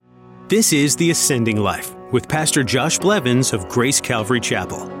This is The Ascending Life with Pastor Josh Blevins of Grace Calvary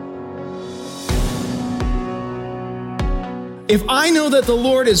Chapel. If I know that the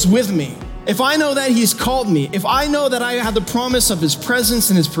Lord is with me, if I know that He's called me, if I know that I have the promise of His presence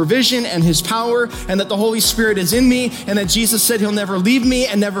and His provision and His power, and that the Holy Spirit is in me, and that Jesus said He'll never leave me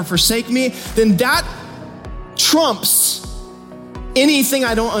and never forsake me, then that trumps anything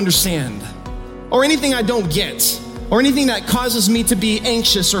I don't understand, or anything I don't get, or anything that causes me to be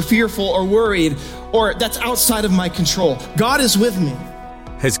anxious or fearful or worried, or that's outside of my control. God is with me.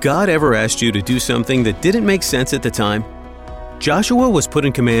 Has God ever asked you to do something that didn't make sense at the time? Joshua was put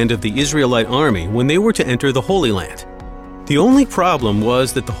in command of the Israelite army when they were to enter the Holy Land. The only problem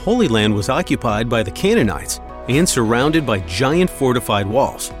was that the Holy Land was occupied by the Canaanites and surrounded by giant fortified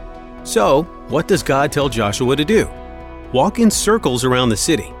walls. So, what does God tell Joshua to do? Walk in circles around the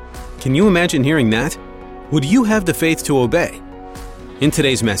city. Can you imagine hearing that? Would you have the faith to obey? In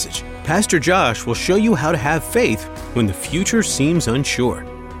today's message, Pastor Josh will show you how to have faith when the future seems unsure.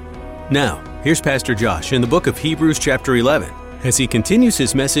 Now, here's Pastor Josh in the book of Hebrews chapter 11. As he continues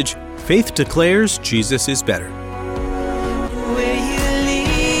his message, Faith Declares Jesus is Better.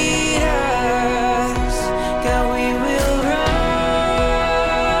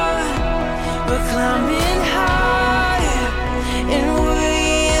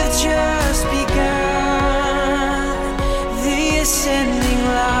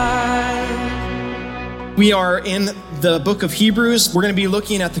 We are in the book of Hebrews. We're going to be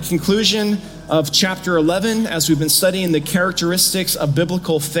looking at the conclusion of chapter 11 as we've been studying the characteristics of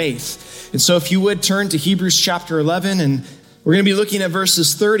biblical faith. And so if you would turn to Hebrews chapter 11, and we're going to be looking at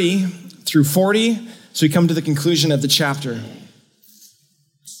verses 30 through 40, so we come to the conclusion of the chapter.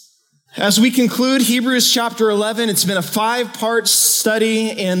 As we conclude Hebrews chapter 11, it's been a 5-part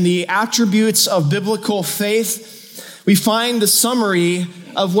study in the attributes of biblical faith. We find the summary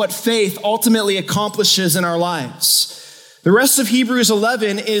of what faith ultimately accomplishes in our lives. The rest of Hebrews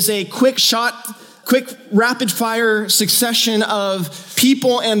 11 is a quick rapid fire succession of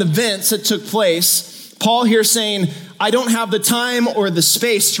people and events that took place. Paul here saying, I don't have the time or the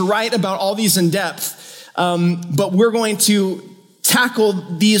space to write about all these in depth, but we're going to tackle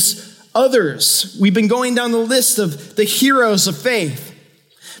these others. We've been going down the list of the heroes of faith.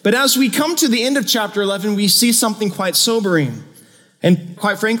 But as we come to the end of chapter 11, we see something quite sobering. And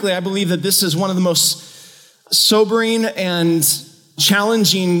quite frankly, I believe that this is one of the most sobering and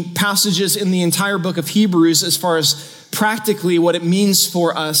challenging passages in the entire book of Hebrews as far as practically what it means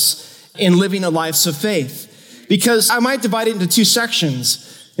for us in living a life of faith. Because I might divide it into 2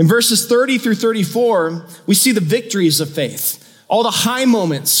 sections. In verses 30 through 34, we see the victories of faith, all the high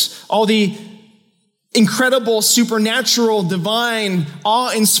moments, all the incredible, supernatural, divine,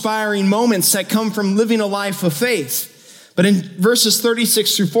 awe-inspiring moments that come from living a life of faith. But in verses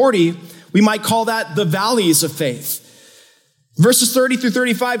 36 through 40, we might call that the valleys of faith. Verses 30 through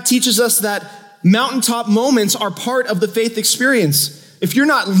 35 teaches us that mountaintop moments are part of the faith experience. If you're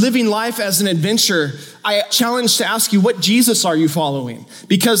not living life as an adventure, I challenge to ask you, what Jesus are you following?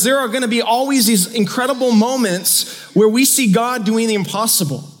 Because there are going to be always these incredible moments where we see God doing the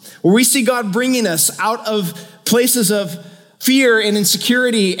impossible, where we see God bringing us out of places of fear and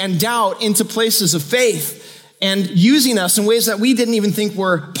insecurity and doubt into places of faith, and using us in ways that we didn't even think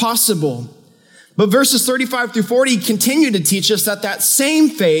were possible. But verses 35 through 40 continue to teach us that same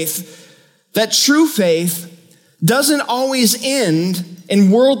faith, that true faith, doesn't always end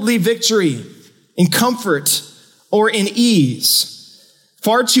in worldly victory, in comfort, or in ease.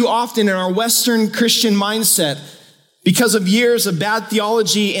 Far too often in our Western Christian mindset, because of years of bad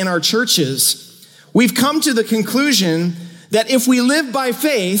theology in our churches, we've come to the conclusion that if we live by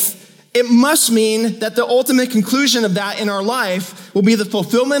faith, it must mean that the ultimate conclusion of that in our life will be the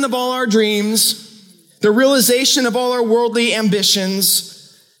fulfillment of all our dreams, the realization of all our worldly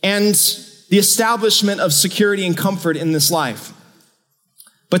ambitions, and the establishment of security and comfort in this life.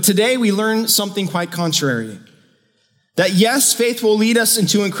 But today we learn something quite contrary. That yes, faith will lead us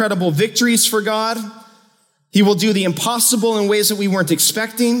into incredible victories for God. He will do the impossible in ways that we weren't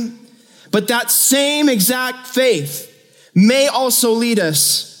expecting. But that same exact faith may also lead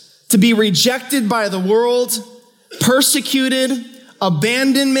us to be rejected by the world, persecuted,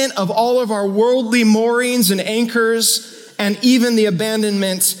 abandonment of all of our worldly moorings and anchors, and even the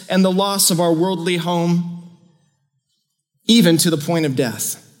abandonment and the loss of our worldly home, even to the point of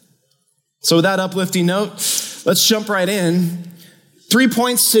death. So with that uplifting note, let's jump right in. 3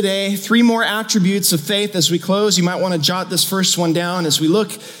 points today, 3 more attributes of faith as we close. You might want to jot this first one down as we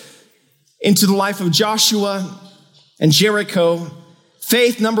look into the life of Joshua and Jericho.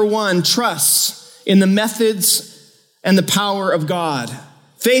 Faith, number 1, trusts in the methods and the power of God.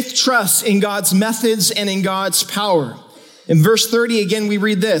 Faith trusts in God's methods and in God's power. In verse 30, again, we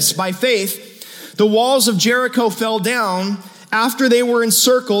read this. By faith, the walls of Jericho fell down after they were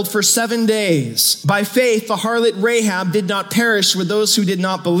encircled for 7 days. By faith, the harlot Rahab did not perish with those who did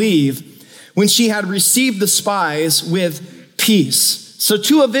not believe when she had received the spies with peace. So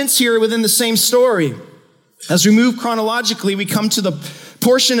 2 events here within the same story. As we move chronologically, we come to the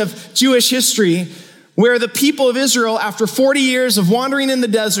portion of Jewish history where the people of Israel, after 40 years of wandering in the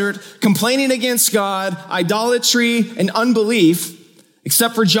desert, complaining against God, idolatry, and unbelief,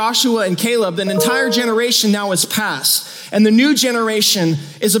 except for Joshua and Caleb, an entire generation now has passed. And the new generation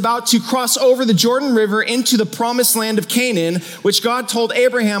is about to cross over the Jordan River into the promised land of Canaan, which God told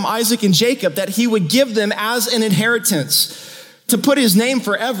Abraham, Isaac, and Jacob that he would give them as an inheritance to put his name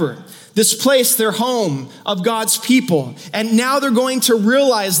forever. This place, their home of God's people. And now they're going to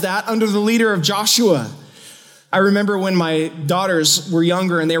realize that under the leader of Joshua. I remember when my daughters were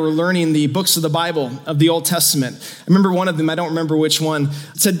younger and they were learning the books of the Bible, of the Old Testament. I remember one of them, I don't remember which one,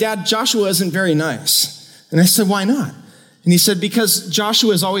 said, Dad, Joshua isn't very nice. And I said, why not? And he said, because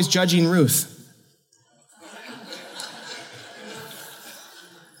Joshua is always judging Ruth.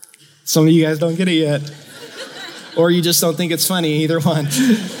 Some of you guys don't get it yet. Or you just don't think it's funny, either one.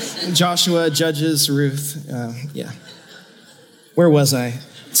 Joshua judges Ruth. Yeah. Where was I?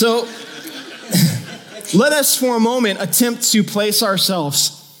 So let us for a moment attempt to place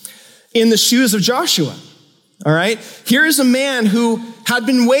ourselves in the shoes of Joshua. All right? Here is a man who had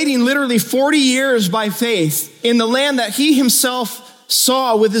been waiting literally 40 years by faith in the land that he himself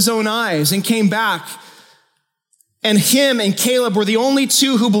saw with his own eyes and came back. And him and Caleb were the only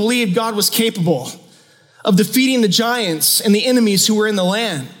 2 who believed God was capable of defeating the giants and the enemies who were in the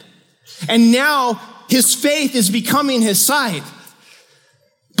land. And now his faith is becoming his sight.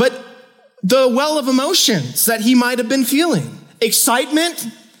 But the well of emotions that he might have been feeling, excitement,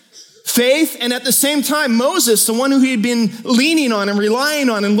 faith, and at the same time, Moses, the one who he had been leaning on and relying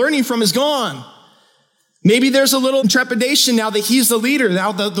on and learning from, is gone. Maybe there's a little trepidation now that he's the leader.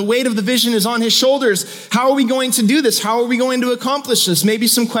 Now the weight of the vision is on his shoulders. How are we going to do this? How are we going to accomplish this? Maybe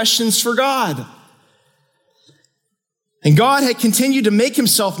some questions for God. And God had continued to make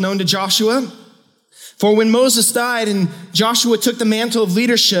himself known to Joshua. For when Moses died and Joshua took the mantle of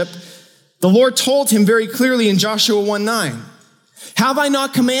leadership, the Lord told him very clearly in Joshua 1:9, have I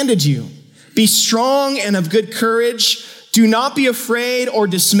not commanded you? Be strong and of good courage. Do not be afraid or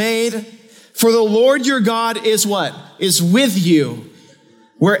dismayed. For the Lord your God is what? Is with you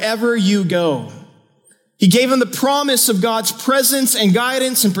wherever you go. He gave him the promise of God's presence and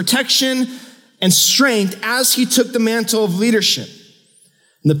guidance and protection and strength as he took the mantle of leadership.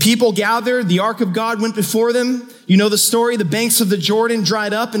 And the people gathered, the ark of God went before them. You know the story, the banks of the Jordan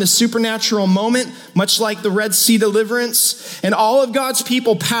dried up in a supernatural moment, much like the Red Sea deliverance, and all of God's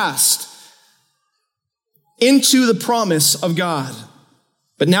people passed into the promise of God.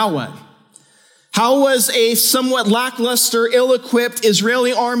 But now what? How was a somewhat lackluster, ill-equipped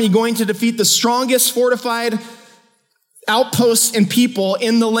Israeli army going to defeat the strongest fortified outposts and people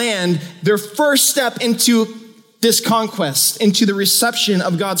in the land, their first step into this conquest, into the reception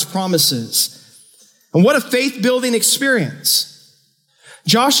of God's promises? And what a faith-building experience.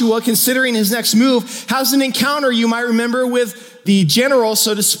 Joshua, considering his next move, has an encounter, you might remember, with the general,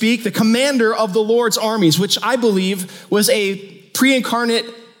 so to speak, the commander of the Lord's armies, which I believe was a pre-incarnate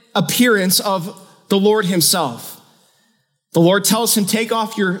appearance of the Lord himself. The Lord tells him, take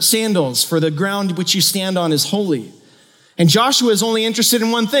off your sandals, for the ground which you stand on is holy. And Joshua is only interested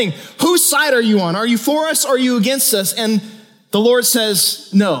in one thing. Whose side are you on? Are you for us or are you against us? And the Lord says,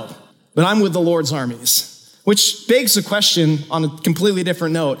 no, but I'm with the Lord's armies. Which begs the question on a completely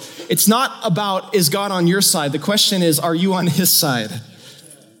different note. It's not about, is God on your side? The question is, are you on his side?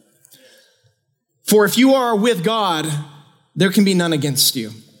 For if you are with God, there can be none against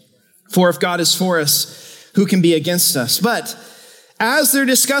you. For if God is for us, who can be against us? But as they're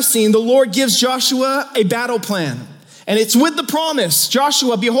discussing, the Lord gives Joshua a battle plan. And it's with the promise,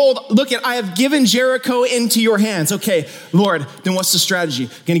 Joshua, behold, look I have given Jericho into your hands. Okay, Lord, then what's the strategy?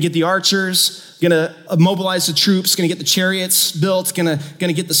 Going to get the archers, going to mobilize the troops, going to get the chariots built, going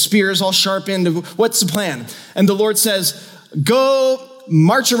to get the spears all sharpened. What's the plan? And the Lord says, go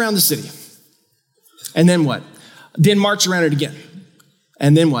march around the city. And then what? Then march around it again.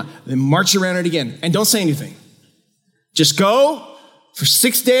 And then what? Then march around it again. And don't say anything. Just go for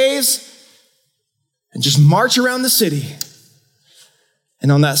 6 days and just march around the city.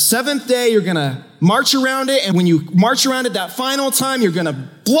 And on that 7th day, you're going to march around it. And when you march around it that final time, you're going to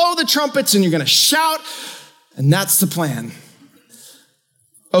blow the trumpets and you're going to shout. And that's the plan.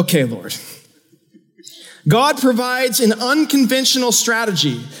 Okay, Lord. God provides an unconventional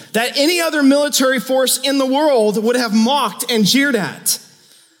strategy that any other military force in the world would have mocked and jeered at.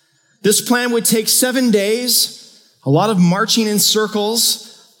 This plan would take 7 days, a lot of marching in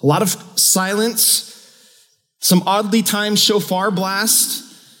circles, a lot of silence, some oddly timed shofar blast,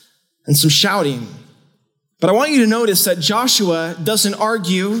 and some shouting. But I want you to notice that Joshua doesn't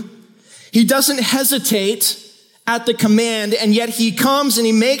argue. He doesn't hesitate at the command, and yet he comes and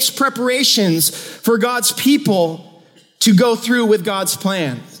he makes preparations for God's people to go through with God's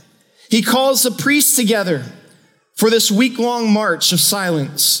plan. He calls the priests together for this week-long march of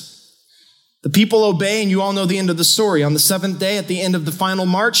silence. The people obey, and you all know the end of the story. On the 7th day, at the end of the final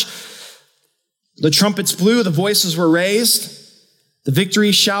march, the trumpets blew, the voices were raised, the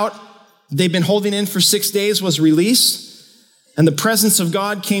victory shout they've been holding in for 6 days was released, and the presence of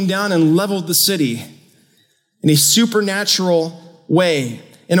God came down and leveled the city in a supernatural way,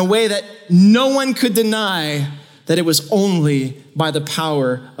 in a way that no one could deny that it was only by the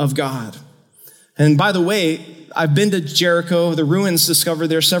power of God. And by the way, I've been to Jericho, the ruins discovered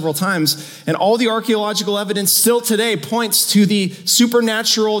there several times, and all the archaeological evidence still today points to the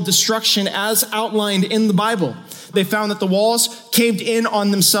supernatural destruction as outlined in the Bible. They found that the walls caved in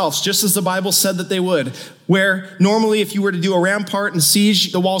on themselves, just as the Bible said that they would, where normally if you were to do a rampart and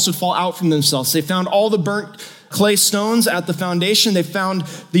siege, the walls would fall out from themselves. They found all the burnt clay stones at the foundation. They found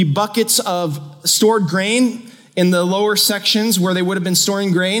the buckets of stored grain in the lower sections where they would have been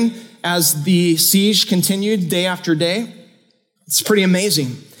storing grain as the siege continued day after day. It's pretty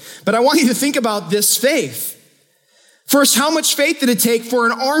amazing. But I want you to think about this faith. First, how much faith did it take for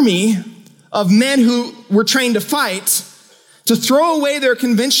an army of men who were trained to fight to throw away their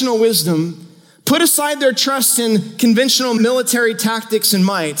conventional wisdom, put aside their trust in conventional military tactics and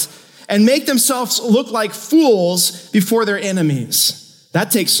might, and make themselves look like fools before their enemies?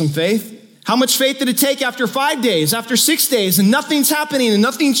 That takes some faith. How much faith did it take after 5 days, after 6 days, and nothing's happening and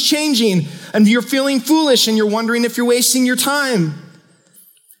nothing's changing, and you're feeling foolish and you're wondering if you're wasting your time?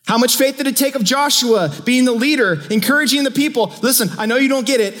 How much faith did it take of Joshua being the leader, encouraging the people? Listen, I know you don't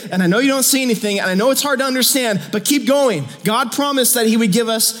get it, and I know you don't see anything, and I know it's hard to understand, but keep going. God promised that he would give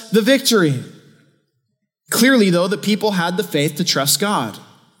us the victory. Clearly, though, the people had the faith to trust God.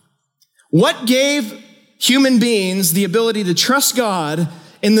 What gave human beings the ability to trust God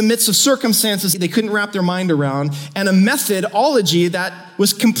in the midst of circumstances they couldn't wrap their mind around, and a methodology that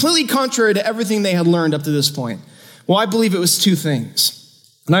was completely contrary to everything they had learned up to this point? Well, I believe it was 2 things.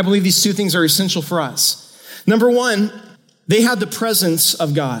 And I believe these 2 things are essential for us. Number 1, they had the presence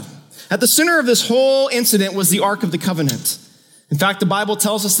of God. At the center of this whole incident was the Ark of the Covenant. In fact, the Bible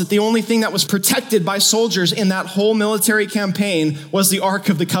tells us that the only thing that was protected by soldiers in that whole military campaign was the Ark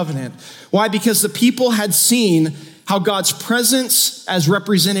of the Covenant. Why? Because the people had seen how God's presence, as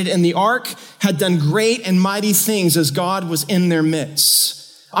represented in the ark, had done great and mighty things as God was in their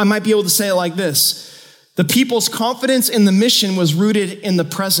midst. I might be able to say it like this: the people's confidence in the mission was rooted in the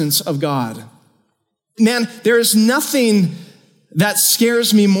presence of God. Man, there is nothing that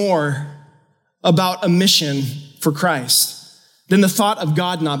scares me more about a mission for Christ than the thought of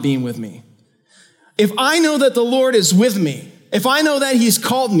God not being with me. If I know that the Lord is with me, if I know that he's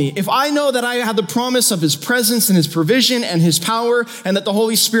called me, if I know that I have the promise of his presence and his provision and his power, and that the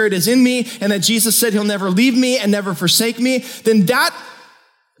Holy Spirit is in me, and that Jesus said he'll never leave me and never forsake me, then that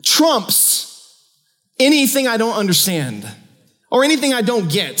trumps anything I don't understand, or anything I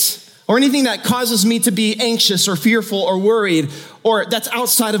don't get, or anything that causes me to be anxious or fearful or worried, or that's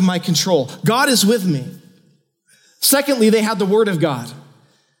outside of my control. God is with me. Secondly, they had the word of God.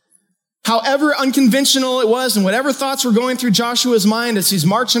 However unconventional it was, and whatever thoughts were going through Joshua's mind as he's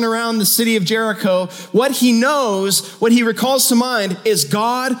marching around the city of Jericho, what he knows, what he recalls to mind is,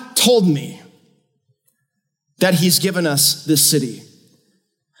 God told me that he's given us this city.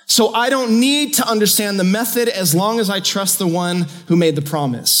 So I don't need to understand the method as long as I trust the one who made the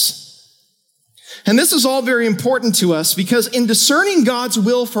promise. And this is all very important to us, because in discerning God's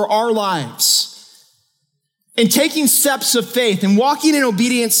will for our lives, in taking steps of faith and walking in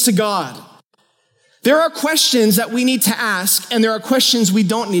obedience to God, there are questions that we need to ask, and there are questions we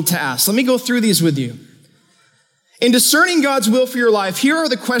don't need to ask. Let me go through these with you. In discerning God's will for your life, here are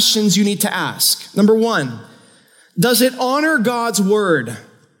the questions you need to ask. Number 1, does it honor God's word?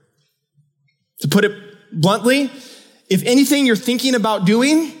 To put it bluntly, if anything you're thinking about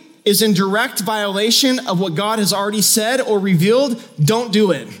doing is in direct violation of what God has already said or revealed, don't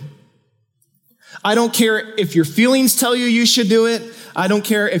do it. I don't care if your feelings tell you you should do it. I don't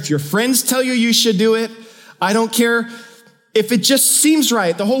care if your friends tell you you should do it. I don't care if it just seems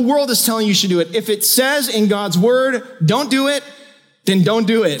right. The whole world is telling you should do it. If it says in God's word, don't do it, then don't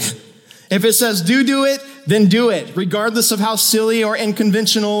do it. If it says do it, then do it, regardless of how silly or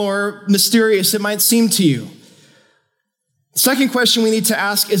unconventional or mysterious it might seem to you. Second question we need to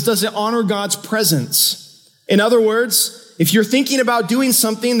ask is, does it honor God's presence? In other words, if you're thinking about doing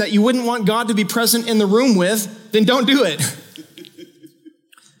something that you wouldn't want God to be present in the room with, then don't do it.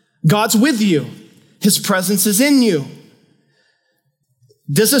 God's with you. His presence is in you.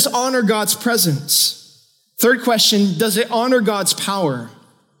 Does this honor God's presence? Third question, does it honor God's power?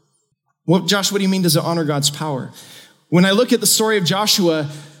 Well, Josh, what do you mean, does it honor God's power? When I look at the story of Joshua,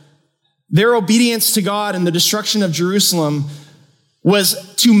 their obedience to God and the destruction of Jerusalem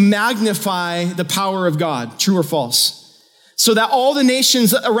was to magnify the power of God, true or false, so that all the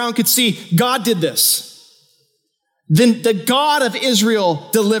nations around could see God did this. Then the God of Israel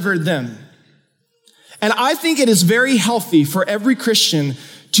delivered them. And I think it is very healthy for every Christian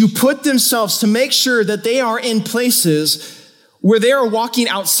to put themselves, to make sure that they are in places where they are walking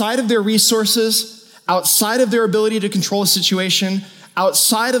outside of their resources, outside of their ability to control a situation,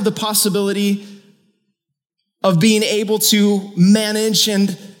 outside of the possibility of being able to manage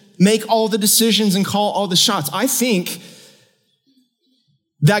and make all the decisions and call all the shots. I think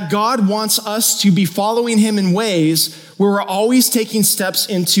that God wants us to be following him in ways where we're always taking steps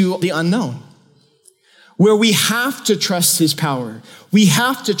into the unknown, where we have to trust his power. We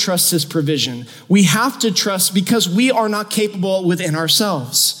have to trust his provision. We have to trust because we are not capable within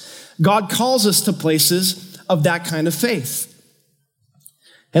ourselves. God calls us to places of that kind of faith.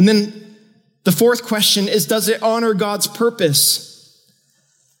 And then the fourth question is, does it honor God's purpose?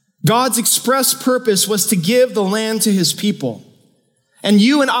 God's express purpose was to give the land to his people. And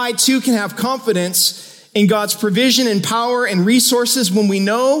you and I too can have confidence in God's provision and power and resources when we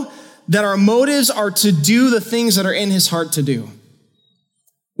know that our motives are to do the things that are in his heart to do.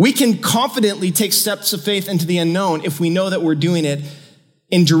 We can confidently take steps of faith into the unknown if we know that we're doing it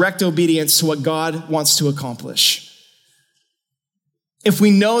in direct obedience to what God wants to accomplish. If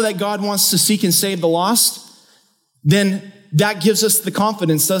we know that God wants to seek and save the lost, then that gives us the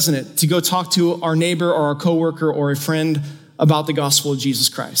confidence, doesn't it, to go talk to our neighbor or our coworker or a friend about the gospel of Jesus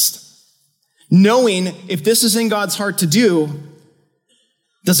Christ. Knowing if this is in God's heart to do,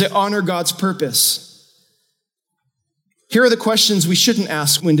 does it honor God's purpose? Here are the questions we shouldn't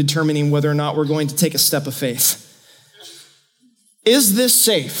ask when determining whether or not we're going to take a step of faith. Is this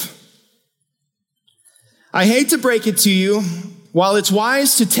safe? I hate to break it to you, while it's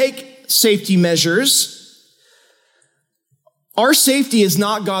wise to take safety measures, our safety is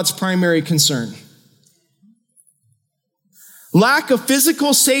not God's primary concern. Lack of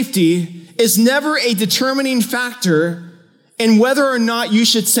physical safety is never a determining factor in whether or not you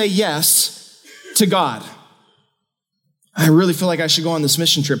should say yes to God. I really feel like I should go on this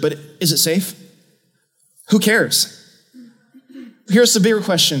mission trip, but is it safe? Who cares? Here's the bigger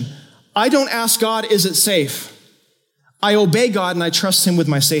question. I don't ask God, is it safe? I obey God and I trust him with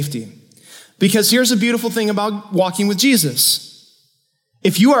my safety. Because here's a beautiful thing about walking with Jesus.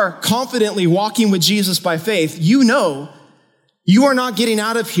 If you are confidently walking with Jesus by faith, you know you are not getting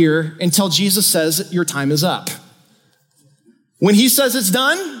out of here until Jesus says your time is up. When he says it's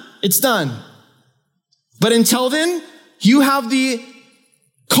done, it's done. But until then, you have the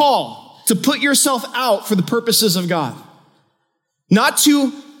call to put yourself out for the purposes of God. Not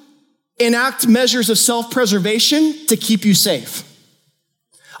to enact measures of self-preservation to keep you safe.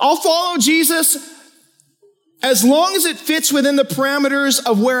 I'll follow Jesus as long as it fits within the parameters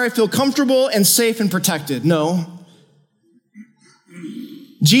of where I feel comfortable and safe and protected. No.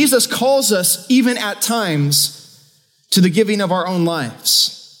 Jesus calls us, even at times, to the giving of our own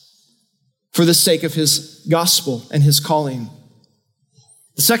lives for the sake of his gospel and his calling.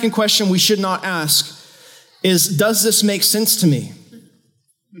 The second question we should not ask is, does this make sense to me?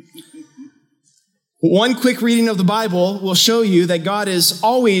 One quick reading of the Bible will show you that God is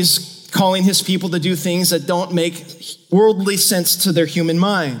always calling his people to do things that don't make worldly sense to their human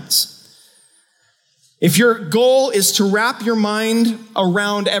minds. If your goal is to wrap your mind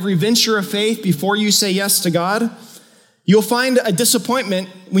around every venture of faith before you say yes to God, you'll find a disappointment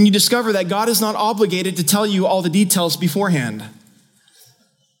when you discover that God is not obligated to tell you all the details beforehand.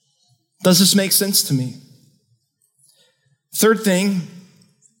 Does this make sense to me? Third thing,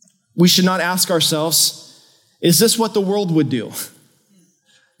 we should not ask ourselves, is this what the world would do?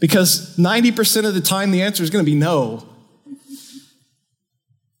 Because 90% of the time, the answer is going to be no.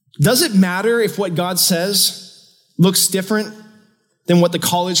 Does it matter if what God says looks different than what the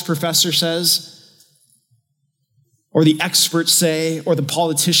college professor says, or the experts say, or the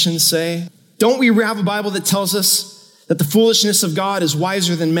politicians say? Don't we have a Bible that tells us that the foolishness of God is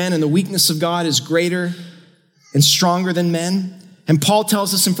wiser than men and the weakness of God is greater and stronger than men? And Paul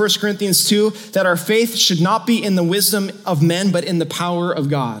tells us in 1 Corinthians 2 that our faith should not be in the wisdom of men, but in the power of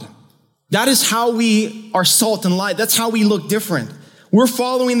God. That is how we are salt and light. That's how we look different. We're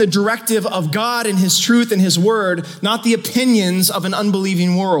following the directive of God and his truth and his word, not the opinions of an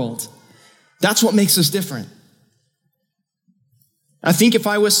unbelieving world. That's what makes us different. I think if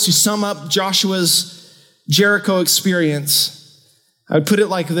I was to sum up Joshua's Jericho experience, I would put it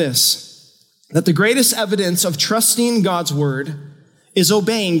like this, that the greatest evidence of trusting God's word is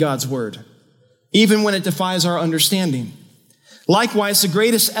obeying God's word, even when it defies our understanding. Likewise, the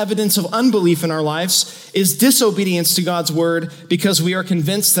greatest evidence of unbelief in our lives is disobedience to God's word because we are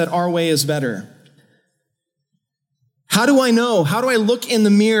convinced that our way is better. How do I know? How do I look in the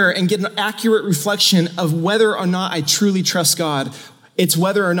mirror and get an accurate reflection of whether or not I truly trust God? It's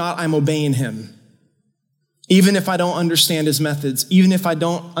whether or not I'm obeying him. Even if I don't understand his methods, even if I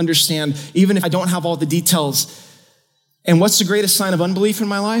don't have all the details. And what's the greatest sign of unbelief in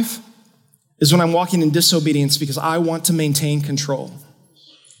my life? Is when I'm walking in disobedience because I want to maintain control.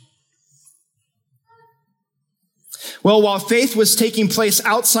 Well, while faith was taking place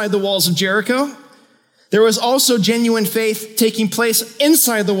outside the walls of Jericho, there was also genuine faith taking place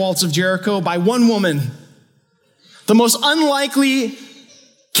inside the walls of Jericho by one woman. The most unlikely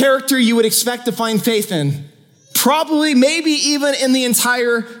character you would expect to find faith in. Probably, maybe even in the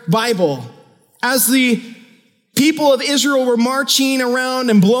entire Bible. As the people of Israel were marching around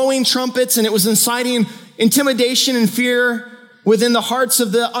and blowing trumpets, and it was inciting intimidation and fear within the hearts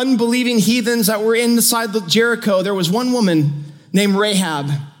of the unbelieving heathens that were inside Jericho. There was one woman named Rahab,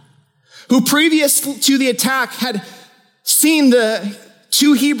 who previous to the attack had seen the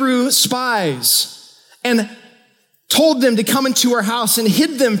two Hebrew spies and told them to come into her house and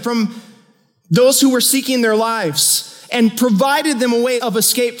hid them from those who were seeking their lives, and provided them a way of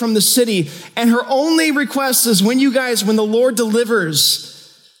escape from the city. And her only request is, when the Lord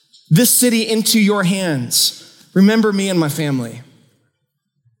delivers this city into your hands, remember me and my family.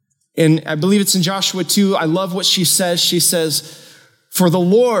 And I believe it's in Joshua 2. I love what she says. She says, for the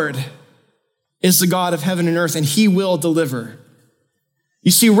Lord is the God of heaven and earth, and he will deliver.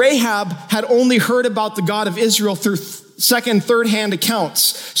 You see, Rahab had only heard about the God of Israel through second, third-hand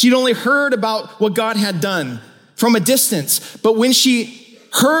accounts. She'd only heard about what God had done from a distance. But when she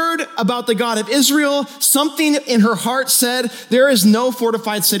heard about the God of Israel, something in her heart said, there is no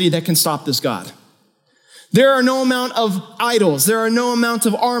fortified city that can stop this God. There are no amount of idols. There are no amount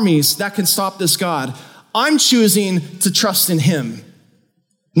of armies that can stop this God. I'm choosing to trust in him.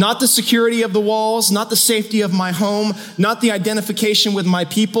 Not the security of the walls, not the safety of my home, not the identification with my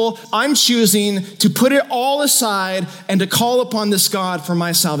people. I'm choosing to put it all aside and to call upon this God for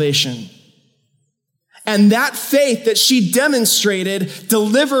my salvation. And that faith that she demonstrated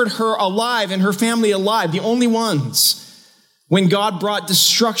delivered her alive and her family alive, the only ones, when God brought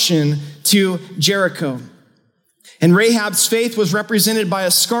destruction to Jericho. And Rahab's faith was represented by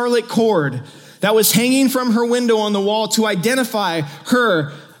a scarlet cord that was hanging from her window on the wall to identify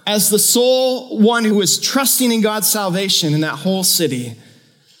her as the sole one who was trusting in God's salvation in that whole city.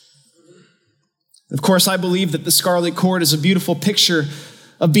 Of course, I believe that the scarlet cord is a beautiful picture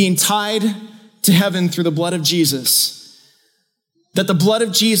of being tied to heaven through the blood of Jesus. That the blood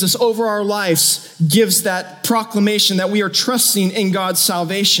of Jesus over our lives gives that proclamation that we are trusting in God's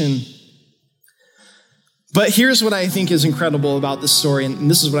salvation. But here's what I think is incredible about this story, and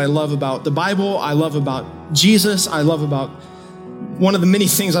this is what I love about the Bible, I love about Jesus, I love about one of the many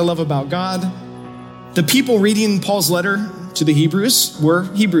things I love about God. The people reading Paul's letter to the Hebrews were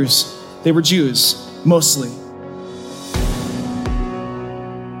Hebrews. They were Jews, mostly.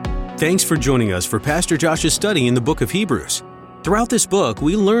 Thanks for joining us for Pastor Josh's study in the book of Hebrews. Throughout this book,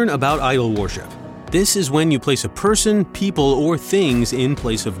 we learn about idol worship. This is when you place a person, people, or things in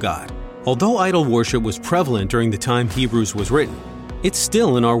place of God. Although idol worship was prevalent during the time Hebrews was written, it's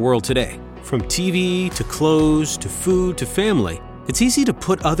still in our world today. From TV to clothes to food to family, it's easy to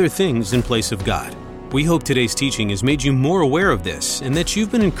put other things in place of God. We hope today's teaching has made you more aware of this and that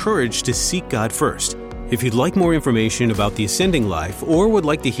you've been encouraged to seek God first. If you'd like more information about the Ascending Life or would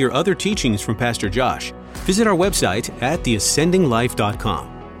like to hear other teachings from Pastor Josh, visit our website at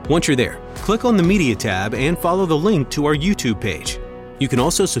theascendinglife.com. Once you're there, click on the Media tab and follow the link to our YouTube page. You can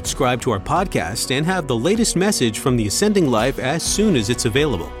also subscribe to our podcast and have the latest message from the Ascending Life as soon as it's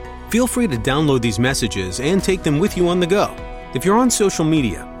available. Feel free to download these messages and take them with you on the go. If you're on social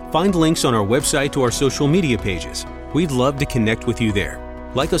media, find links on our website to our social media pages. We'd love to connect with you there.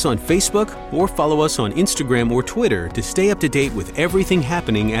 Like us on Facebook or follow us on Instagram or Twitter to stay up to date with everything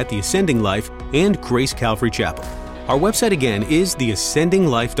happening at the Ascending Life and Grace Calvary Chapel. Our website again is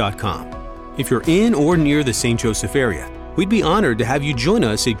theascendinglife.com. If you're in or near the St. Joseph area, We'd be honored to have you join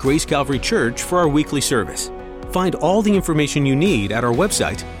us at Grace Calvary Church for our weekly service. Find all the information you need at our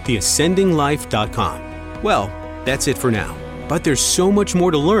website, theascendinglife.com. Well, that's it for now, but there's so much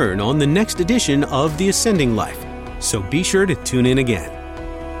more to learn on the next edition of The Ascending Life, so be sure to tune in again.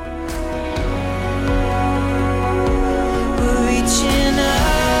 We're reaching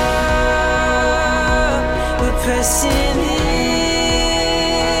up, we're pressing